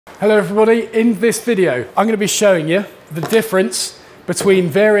Hello everybody, in this video I'm going to be showing you the difference between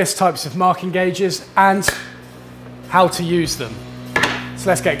various types of marking gauges and how to use them.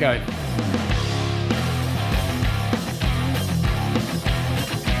 So let's get going.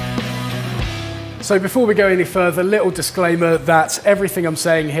 So before we go any further, little disclaimer that everything I'm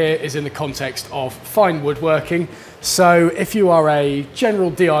saying here is in the context of fine woodworking. So if you are a general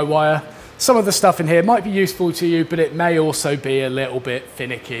DIYer, some of the stuff in here might be useful to you, but it may also be a little bit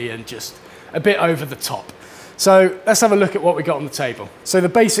finicky and just a bit over the top. So let's have a look at what we got on the table. So the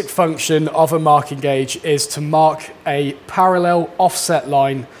basic function of a marking gauge is to mark a parallel offset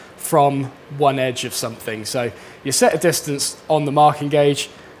line from one edge of something. So you set a distance on the marking gauge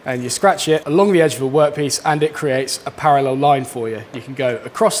and you scratch it along the edge of a workpiece and it creates a parallel line for you. You can go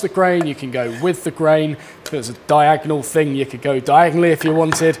across the grain, you can go with the grain. If there's a diagonal thing, you could go diagonally if you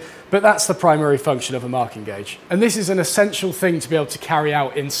wanted, but that's the primary function of a marking gauge. And this is an essential thing to be able to carry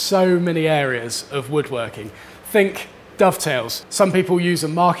out in so many areas of woodworking. Think dovetails. Some people use a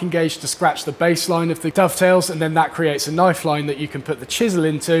marking gauge to scratch the baseline of the dovetails, and then that creates a knife line that you can put the chisel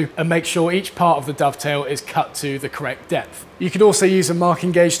into and make sure each part of the dovetail is cut to the correct depth. You could also use a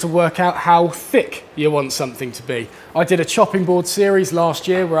marking gauge to work out how thick you want something to be. I did a chopping board series last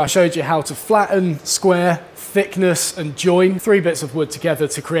year where I showed you how to flatten, square, thickness and join 3 bits of wood together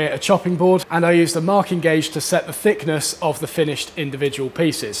to create a chopping board, and I used a marking gauge to set the thickness of the finished individual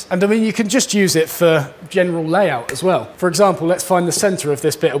pieces. And I mean, you can just use it for general layout as well. For example, let's find the center of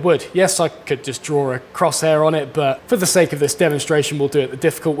this bit of wood. Yes, I could just draw a crosshair on it, but for the sake of this demonstration, we'll do it the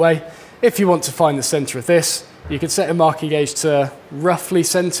difficult way. If you want to find the center of this, you can set a marking gauge to roughly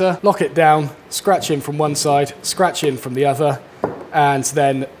center, lock it down, scratch in from one side, scratch in from the other, and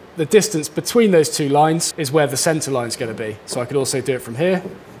then the distance between those two lines is where the center line is going to be. So I could also do it from here.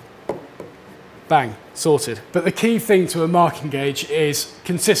 Bang, sorted. But the key thing to a marking gauge is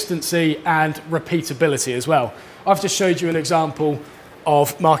consistency and repeatability as well. I've just showed you an example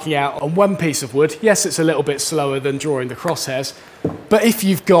of marking out on one piece of wood. Yes, it's a little bit slower than drawing the crosshairs, but if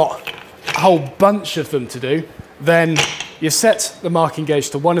you've got a whole bunch of them to do, then you set the marking gauge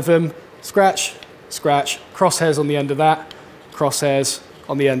to one of them, scratch, scratch, crosshairs on the end of that, crosshairs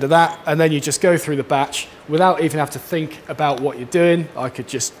on the end of that, and then you just go through the batch without even having to think about what you're doing. I could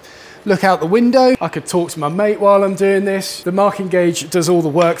just look out the window, I could talk to my mate while I'm doing this. The marking gauge does all the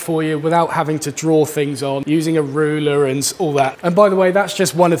work for you without having to draw things on, using a ruler and all that. And by the way, that's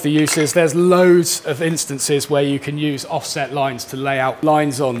just one of the uses. There's loads of instances where you can use offset lines to lay out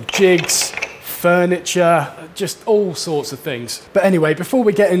lines on jigs, furniture, just all sorts of things. But anyway, before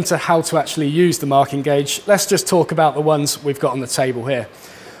we get into how to actually use the marking gauge, let's just talk about the ones we've got on the table here.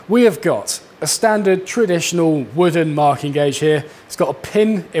 We have got a standard traditional wooden marking gauge here. It's got a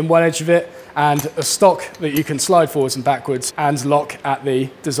pin in one edge of it and a stock that you can slide forwards and backwards and lock at the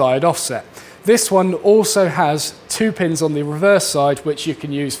desired offset. This one also has 2 pins on the reverse side, which you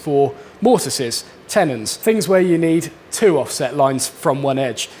can use for mortises, tenons, things where you need 2 offset lines from one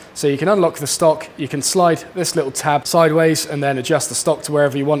edge. So you can unlock the stock, you can slide this little tab sideways and then adjust the stock to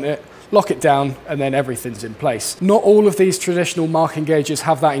wherever you want it, lock it down, and then everything's in place. Not all of these traditional marking gauges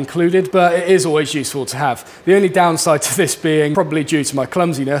have that included, but it is always useful to have. The only downside to this being, probably due to my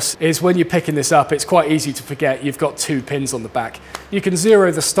clumsiness, is when you're picking this up, it's quite easy to forget you've got 2 pins on the back. You can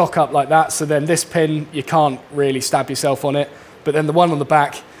zero the stock up like that, so then this pin, you can't really stab yourself on it, but then the one on the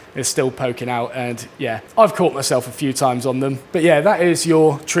back is still poking out, and yeah, I've caught myself a few times on them. But yeah, that is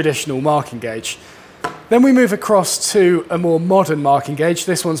your traditional marking gauge. Then we move across to a more modern marking gauge.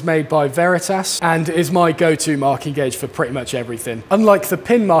 This one's made by VERITAS and is my go-to marking gauge for pretty much everything. Unlike the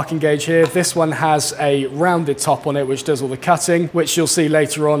pin marking gauge here, this one has a rounded top on it which does all the cutting, which you'll see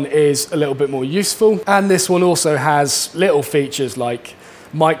later on is a little bit more useful. And this one also has little features like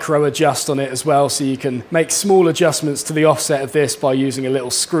micro adjust on it as well, so you can make small adjustments to the offset of this by using a little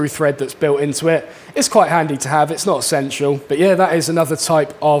screw thread that's built into it. It's quite handy to have, it's not essential, but yeah, that is another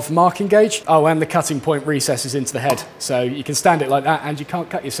type of marking gauge. Oh, and the cutting point recesses into the head, so you can stand it like that and you can't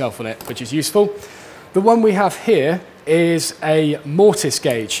cut yourself on it, which is useful. The one we have here is a mortise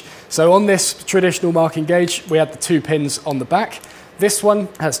gauge. So on this traditional marking gauge, we had the 2 pins on the back. This one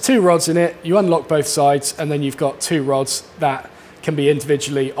has 2 rods in it, you unlock both sides, and then you've got 2 rods that can be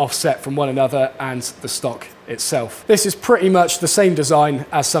individually offset from one another and the stock itself. This is pretty much the same design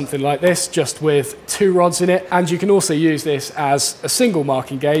as something like this, just with 2 rods in it, and you can also use this as a single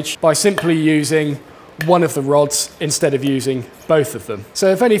marking gauge by simply using one of the rods instead of using both of them. So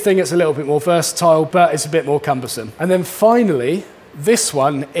if anything, it's a little bit more versatile, but it's a bit more cumbersome. And then finally, this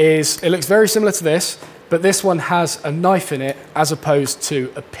one is, it looks very similar to this, but this one has a knife in it as opposed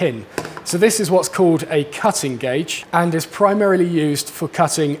to a pin. So this is what's called a cutting gauge and is primarily used for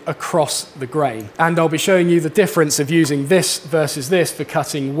cutting across the grain. And I'll be showing you the difference of using this versus this for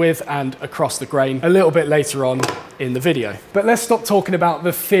cutting with and across the grain a little bit later on in the video. But let's stop talking about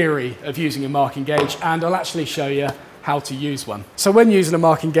the theory of using a marking gauge and I'll actually show you how to use one. So when using a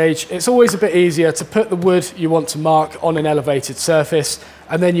marking gauge, it's always a bit easier to put the wood you want to mark on an elevated surface,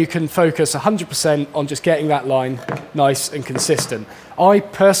 and then you can focus 100% on just getting that line nice and consistent. I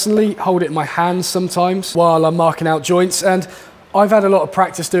personally hold it in my hands sometimes while I'm marking out joints, and I've had a lot of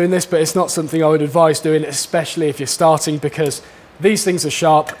practice doing this, but it's not something I would advise doing, especially if you're starting, because these things are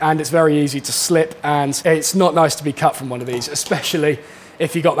sharp and it's very easy to slip, and it's not nice to be cut from one of these, especially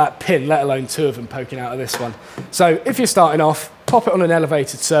if you got that pin, let alone two of them poking out of this one. So if you're starting off, pop it on an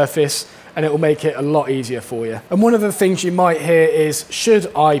elevated surface and it will make it a lot easier for you. And one of the things you might hear is,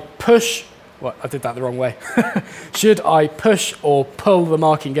 should I push? Well, I did that the wrong way. Should I push or pull the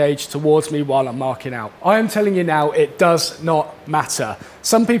marking gauge towards me while I'm marking out? I am telling you now, it does not matter.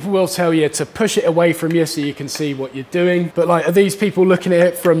 Some people will tell you to push it away from you so you can see what you're doing. But like, are these people looking at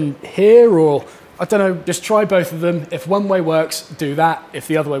it from here, or I don't know, just try both of them. If one way works, do that. If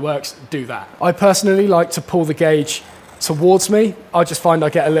the other way works, do that. I personally like to pull the gauge towards me. I just find I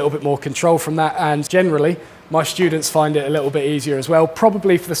get a little bit more control from that, and generally my students find it a little bit easier as well,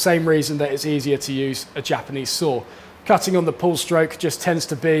 probably for the same reason that it's easier to use a Japanese saw. Cutting on the pull stroke just tends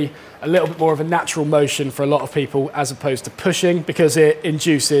to be a little bit more of a natural motion for a lot of people as opposed to pushing, because it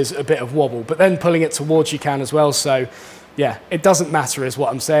induces a bit of wobble, but then pulling it towards you can as well. So yeah, it doesn't matter is what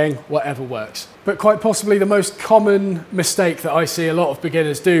I'm saying, whatever works. But quite possibly the most common mistake that I see a lot of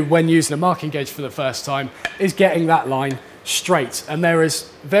beginners do when using a marking gauge for the first time is getting that line straight. And there is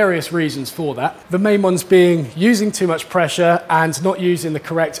various reasons for that. The main ones being using too much pressure and not using the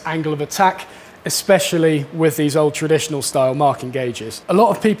correct angle of attack, especially with these old traditional style marking gauges. A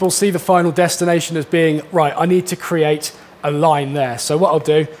lot of people see the final destination as being, right, I need to create a line there. So what I'll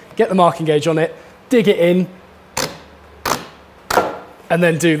do, get the marking gauge on it, dig it in, and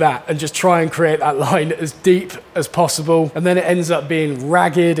then do that and just try and create that line as deep as possible. And then it ends up being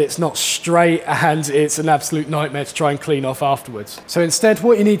ragged, it's not straight, and it's an absolute nightmare to try and clean off afterwards. So instead,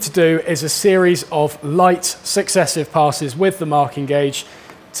 what you need to do is a series of light successive passes with the marking gauge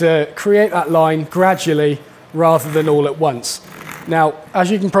to create that line gradually rather than all at once. Now, as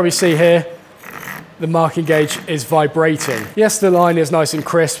you can probably see here, the marking gauge is vibrating. Yes, the line is nice and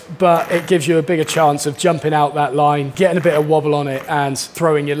crisp, but it gives you a bigger chance of jumping out that line, getting a bit of wobble on it and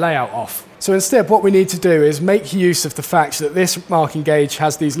throwing your layout off. So instead, what we need to do is make use of the fact that this marking gauge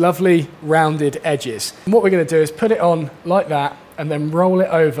has these lovely rounded edges. And what we're going to do is put it on like that and then roll it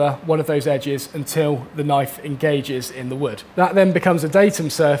over one of those edges until the knife engages in the wood. That then becomes a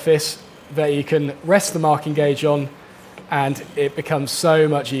datum surface that you can rest the marking gauge on, and it becomes so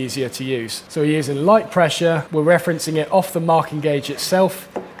much easier to use. So we're using light pressure, we're referencing it off the marking gauge itself,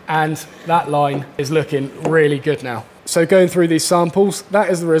 and that line is looking really good now. So going through these samples, that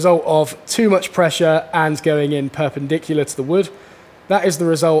is the result of too much pressure and going in perpendicular to the wood. That is the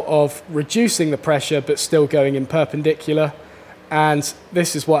result of reducing the pressure but still going in perpendicular. And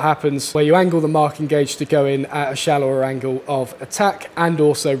this is what happens where you angle the marking gauge to go in at a shallower angle of attack and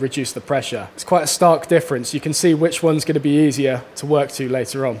also reduce the pressure. It's quite a stark difference. You can see which one's going to be easier to work to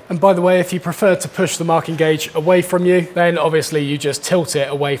later on. And by the way, if you prefer to push the marking gauge away from you, then obviously you just tilt it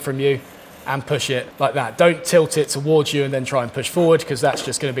away from you and push it like that. Don't tilt it towards you and then try and push forward, because that's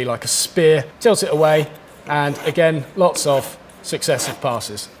just going to be like a spear. Tilt it away, and again, lots of successive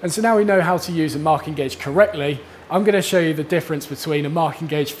passes. And so now we know how to use a marking gauge correctly. I'm going to show you the difference between a marking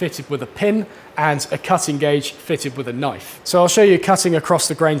gauge fitted with a pin and a cutting gauge fitted with a knife. So I'll show you cutting across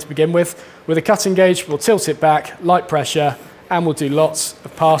the grain to begin with. With a cutting gauge, we'll tilt it back, light pressure, and we'll do lots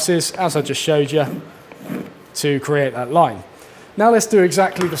of passes, as I just showed you, to create that line. Now let's do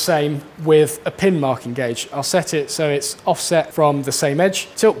exactly the same with a pin marking gauge. I'll set it so it's offset from the same edge,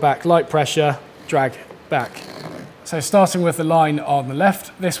 tilt back, light pressure, drag back. So starting with the line on the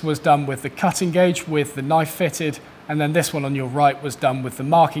left, this was done with the cutting gauge with the knife fitted, and then this one on your right was done with the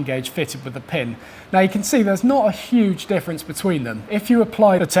marking gauge fitted with the pin. Now you can see there's not a huge difference between them. If you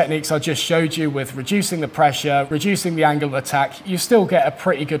apply the techniques I just showed you with reducing the pressure, reducing the angle of attack, you still get a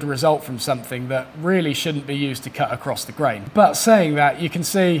pretty good result from something that really shouldn't be used to cut across the grain. But saying that, you can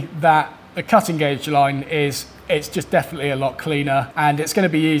see that the cutting gauge line it's just definitely a lot cleaner, and it's going to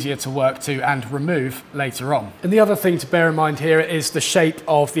be easier to work to and remove later on. And the other thing to bear in mind here is the shape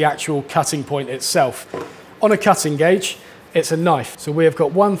of the actual cutting point itself. On a cutting gauge, it's a knife. So we have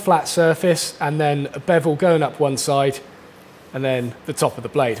got one flat surface and then a bevel going up one side and then the top of the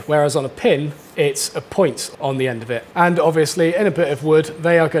blade. Whereas on a pin, it's a point on the end of it. And obviously in a bit of wood,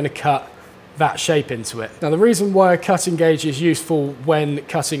 they are going to cut that shape into it. Now the reason why a cutting gauge is useful when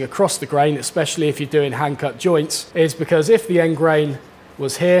cutting across the grain, especially if you're doing hand cut joints, is because if the end grain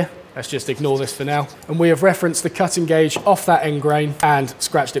was here, let's just ignore this for now, and we have referenced the cutting gauge off that end grain and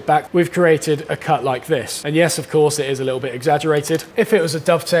scratched it back, we've created a cut like this. And yes, of course, it is a little bit exaggerated. If it was a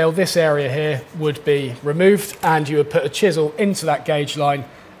dovetail, this area here would be removed and you would put a chisel into that gauge line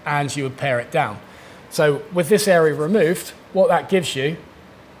and you would pare it down. So with this area removed, what that gives you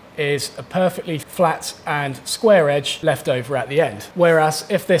is a perfectly flat and square edge left over at the end. Whereas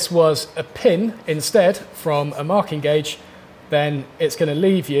if this was a pin instead from a marking gauge, then it's going to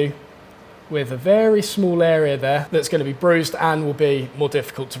leave you with a very small area there that's going to be bruised and will be more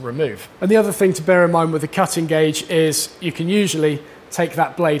difficult to remove. And the other thing to bear in mind with the cutting gauge is you can usually take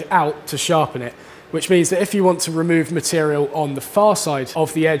that blade out to sharpen it, which means that if you want to remove material on the far side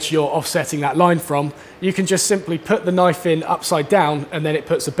of the edge you're offsetting that line from, you can just simply put the knife in upside down and then it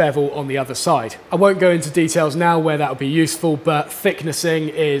puts a bevel on the other side. I won't go into details now where that will be useful, but thicknessing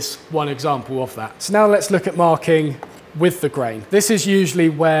is one example of that. So now let's look at marking with the grain. This is usually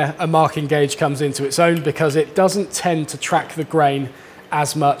where a marking gauge comes into its own because it doesn't tend to track the grain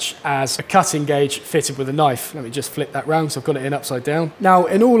as much as a cutting gauge fitted with a knife. Let me just flip that round so I've got it in upside down. Now,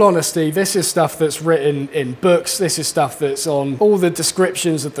 in all honesty, this is stuff that's written in books. This is stuff that's on all the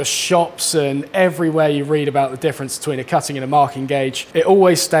descriptions of the shops and everywhere you read about the difference between a cutting and a marking gauge. It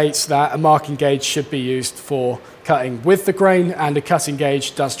always states that a marking gauge should be used for cutting with the grain and a cutting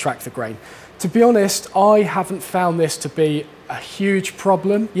gauge does track the grain. To be honest, I haven't found this to be a huge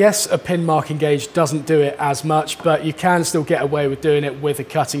problem. Yes, a pin marking gauge doesn't do it as much, but you can still get away with doing it with a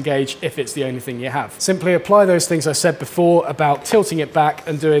cutting gauge if it's the only thing you have. Simply apply those things I said before about tilting it back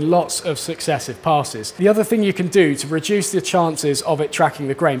and doing lots of successive passes. The other thing you can do to reduce the chances of it tracking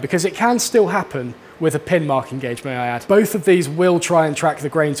the grain, because it can still happen with a pin marking gauge, may I add. Both of these will try and track the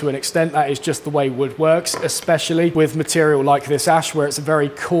grain to an extent. That is just the way wood works, especially with material like this ash, where it's a very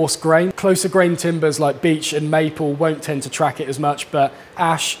coarse grain. Closer grain timbers like beech and maple won't tend to track it as much, but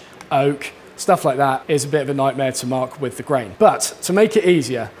ash, oak, stuff like that is a bit of a nightmare to mark with the grain. But to make it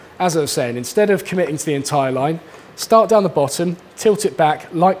easier, as I was saying, instead of committing to the entire line, start down the bottom, tilt it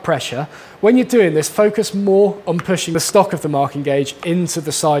back, light pressure. When you're doing this, focus more on pushing the stock of the marking gauge into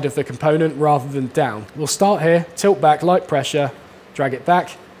the side of the component rather than down. We'll start here, tilt back, light pressure, drag it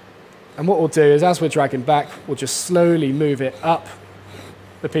back. And what we'll do is, as we're dragging back, we'll just slowly move it up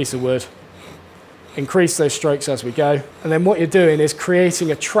the piece of wood, increase those strokes as we go. And then what you're doing is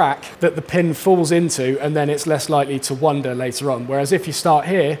creating a track that the pin falls into, and then it's less likely to wander later on. Whereas if you start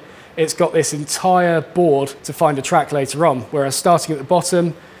here, it's got this entire board to find a track later on. Whereas starting at the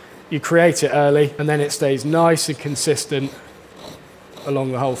bottom, you create it early and then it stays nice and consistent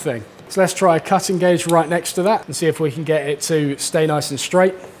along the whole thing. So let's try a cutting gauge right next to that and see if we can get it to stay nice and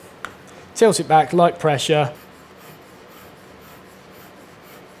straight. Tilt it back, light pressure.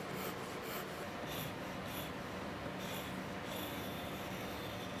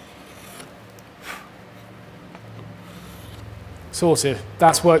 Sorted.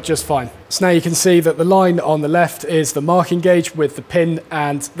 That's worked just fine. So now you can see that the line on the left is the marking gauge with the pin,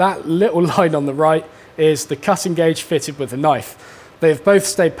 and that little line on the right is the cutting gauge fitted with a knife. They've both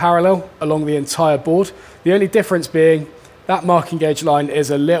stayed parallel along the entire board. The only difference being that marking gauge line is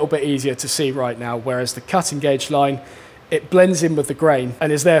a little bit easier to see right now, whereas the cutting gauge line, it blends in with the grain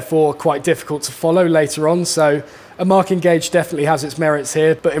and is therefore quite difficult to follow later on. So a marking gauge definitely has its merits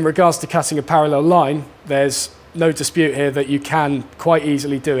here, but in regards to cutting a parallel line, there's no dispute here that you can quite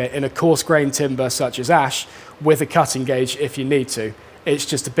easily do it in a coarse grain timber such as ash with a cutting gauge if you need to. It's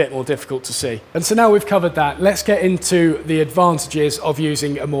just a bit more difficult to see. And so now we've covered that, let's get into the advantages of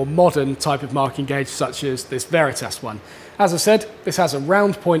using a more modern type of marking gauge such as this VERITAS one. As I said, this has a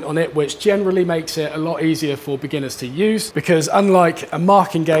round point on it, which generally makes it a lot easier for beginners to use, because unlike a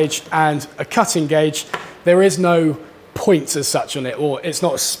marking gauge and a cutting gauge, there is no points as such on it, or it's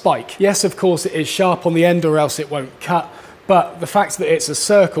not a spike. Yes, of course it is sharp on the end or else it won't cut, but the fact that it's a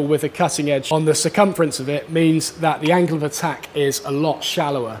circle with a cutting edge on the circumference of it means that the angle of attack is a lot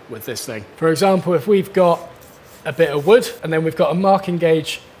shallower with this thing. For example, if we've got a bit of wood and then we've got a marking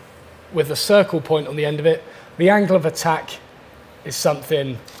gauge with a circle point on the end of it, the angle of attack is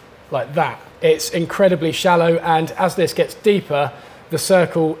something like that. It's incredibly shallow, and as this gets deeper, the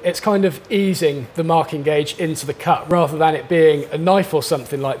circle, it's kind of easing the marking gauge into the cut rather than it being a knife or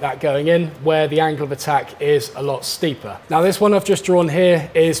something like that going in where the angle of attack is a lot steeper. Now this one I've just drawn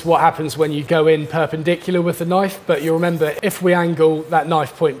here is what happens when you go in perpendicular with the knife, but you'll remember if we angle that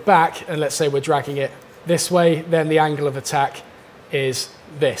knife point back and let's say we're dragging it this way, then the angle of attack is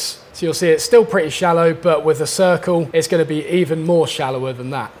this. So you'll see it's still pretty shallow, but with a circle, it's going to be even more shallower than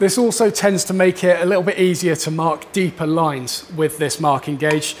that. This also tends to make it a little bit easier to mark deeper lines with this marking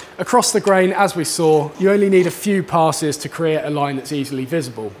gauge. Across the grain, as we saw, you only need a few passes to create a line that's easily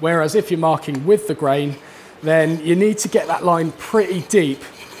visible. Whereas if you're marking with the grain, then you need to get that line pretty deep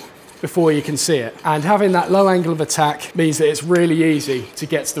before you can see it. And having that low angle of attack means that it's really easy to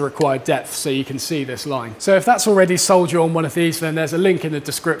get to the required depth so you can see this line. So if that's already sold you on one of these, then there's a link in the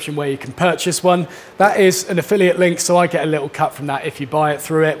description where you can purchase one. That is an affiliate link, so I get a little cut from that if you buy it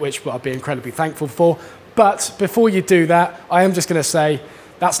through it, which I'll be incredibly thankful for. But before you do that, I am just going to say,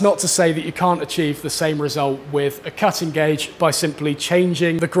 that's not to say that you can't achieve the same result with a cutting gauge by simply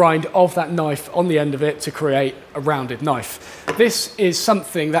changing the grind of that knife on the end of it to create a rounded knife. This is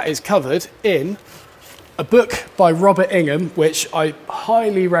something that is covered in a book by Robert Ingham, which I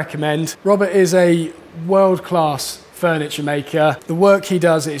highly recommend. Robert is a world-class furniture maker. The work he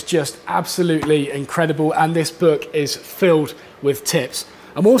does is just absolutely incredible, and this book is filled with tips.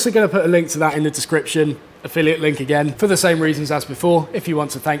 I'm also going to put a link to that in the description. Affiliate link again, for the same reasons as before. If you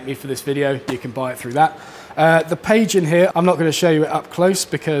want to thank me for this video, you can buy it through that. The page in here, I'm not going to show you it up close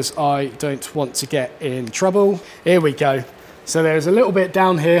because I don't want to get in trouble. Here we go. So there's a little bit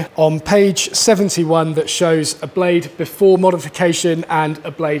down here on page 71 that shows a blade before modification and a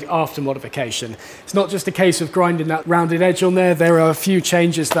blade after modification. It's not just a case of grinding that rounded edge on there. There are a few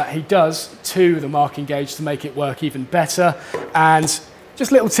changes that he does to the marking gauge to make it work even better. And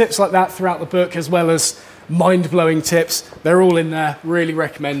just little tips like that throughout the book, as well as mind-blowing tips. They're all in there, really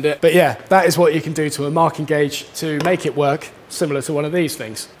recommend it. But yeah, that is what you can do to a marking gauge to make it work, similar to one of these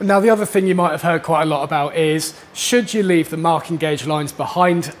things. Now, the other thing you might have heard quite a lot about is, should you leave the marking gauge lines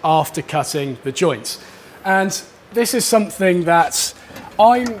behind after cutting the joints? And this is something that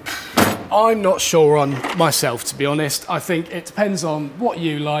I'm not sure on myself, to be honest. I think it depends on what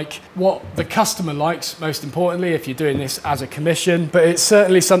you like, what the customer likes, most importantly, if you're doing this as a commission, but it's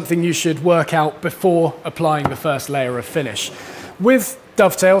certainly something you should work out before applying the first layer of finish. With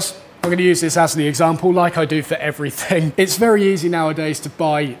dovetails, I'm going to use this as the example, like I do for everything. It's very easy nowadays to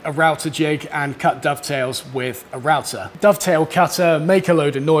buy a router jig and cut dovetails with a router. Dovetail cutter, make a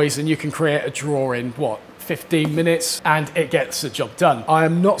load of noise, and you can create a drawer in, what, 15 minutes, and it gets the job done. I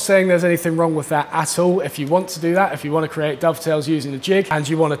am not saying there's anything wrong with that at all. If you want to do that, if you want to create dovetails using a jig and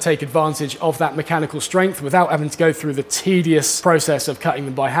you want to take advantage of that mechanical strength without having to go through the tedious process of cutting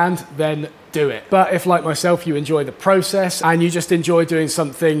them by hand, then do it. But if, like myself, you enjoy the process and you just enjoy doing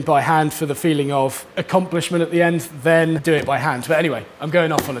something by hand for the feeling of accomplishment at the end, then do it by hand. But anyway, I'm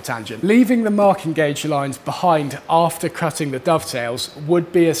going off on a tangent. Leaving the marking gauge lines behind after cutting the dovetails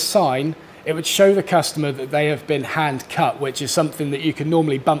would be a sign. It would show the customer that they have been hand cut, which is something that you can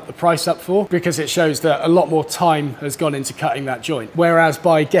normally bump the price up for because it shows that a lot more time has gone into cutting that joint. Whereas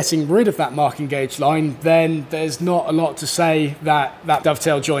by getting rid of that marking gauge line, then there's not a lot to say that that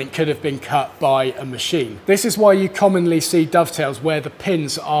dovetail joint could have been cut by a machine. This is why you commonly see dovetails where the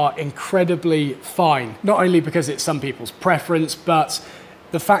pins are incredibly fine, not only because it's some people's preference, but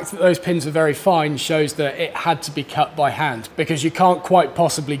the fact that those pins are very fine shows that it had to be cut by hand, because you can't quite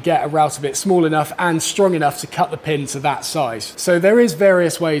possibly get a router bit small enough and strong enough to cut the pin to that size. So there is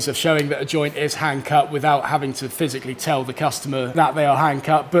various ways of showing that a joint is hand cut without having to physically tell the customer that they are hand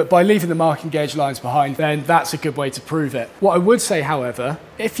cut, but by leaving the marking gauge lines behind, then that's a good way to prove it. What I would say, however,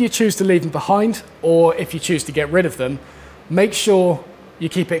 if you choose to leave them behind or if you choose to get rid of them, make sure you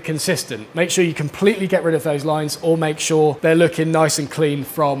keep it consistent. Make sure you completely get rid of those lines, or make sure they're looking nice and clean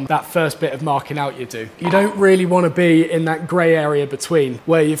from that first bit of marking out you do. You don't really want to be in that grey area between,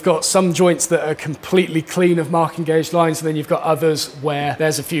 where you've got some joints that are completely clean of marking gauge lines, and then you've got others where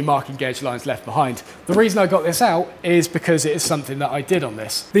there's a few marking gauge lines left behind. The reason I got this out is because it is something that I did on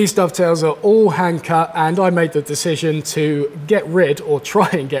this. These dovetails are all hand cut, and I made the decision to get rid, or try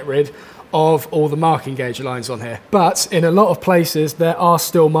and get rid, of all the marking gauge lines on here. But in a lot of places, there are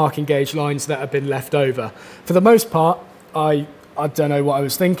still marking gauge lines that have been left over. For the most part, I don't know what I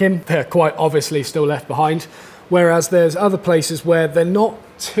was thinking. They're quite obviously still left behind. Whereas there's other places where they're not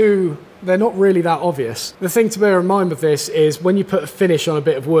really that obvious. The thing to bear in mind with this is when you put a finish on a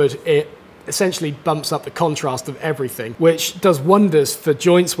bit of wood, it essentially bumps up the contrast of everything, which does wonders for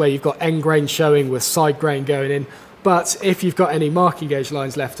joints where you've got end grain showing with side grain going in. But if you've got any marking gauge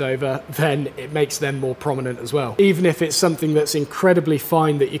lines left over, then it makes them more prominent as well. Even if it's something that's incredibly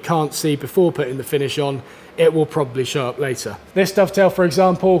fine that you can't see before putting the finish on, it will probably show up later. This dovetail, for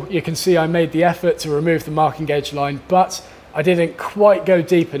example, you can see I made the effort to remove the marking gauge line, but I didn't quite go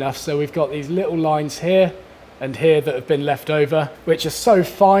deep enough. So we've got these little lines here and here that have been left over, which are so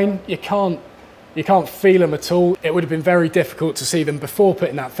fine, you can't You can't feel them at all. It would have been very difficult to see them before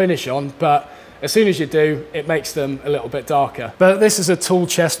putting that finish on, but as soon as you do, it makes them a little bit darker. But this is a tool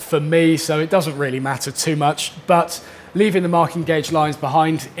chest for me, so it doesn't really matter too much, but leaving the marking gauge lines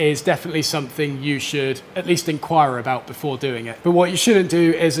behind is definitely something you should at least inquire about before doing it. But what you shouldn't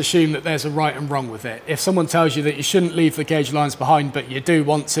do is assume that there's a right and wrong with it. If someone tells you that you shouldn't leave the gauge lines behind, but you do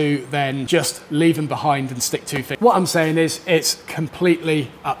want to, then just leave them behind and stick to things. What I'm saying is it's completely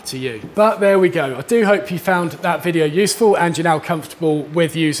up to you. But there we go. I do hope you found that video useful and you're now comfortable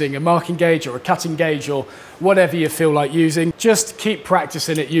with using a marking gauge or a cutting gauge or whatever you feel like using. Just keep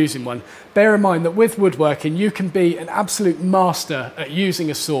practicing at using one. Bear in mind that with woodworking, you can be an absolute master at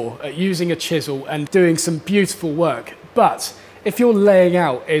using a saw, at using a chisel and doing some beautiful work. But if your laying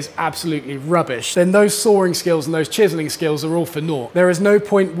out is absolutely rubbish, then those sawing skills and those chiseling skills are all for naught. There is no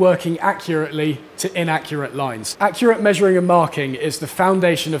point working accurately to inaccurate lines. Accurate measuring and marking is the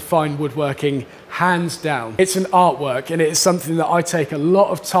foundation of fine woodworking, hands down. It's an artwork and it is something that I take a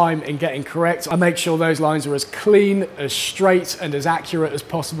lot of time in getting correct. I make sure those lines are as clean, as straight and as accurate as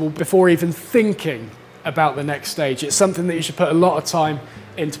possible before even thinking about the next stage. It's something that you should put a lot of time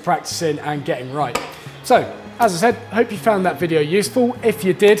into practicing and getting right. So, as I said, I hope you found that video useful. If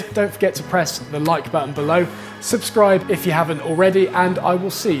you did, don't forget to press the like button below. Subscribe if you haven't already, and I will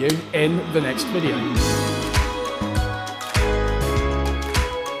see you in the next video.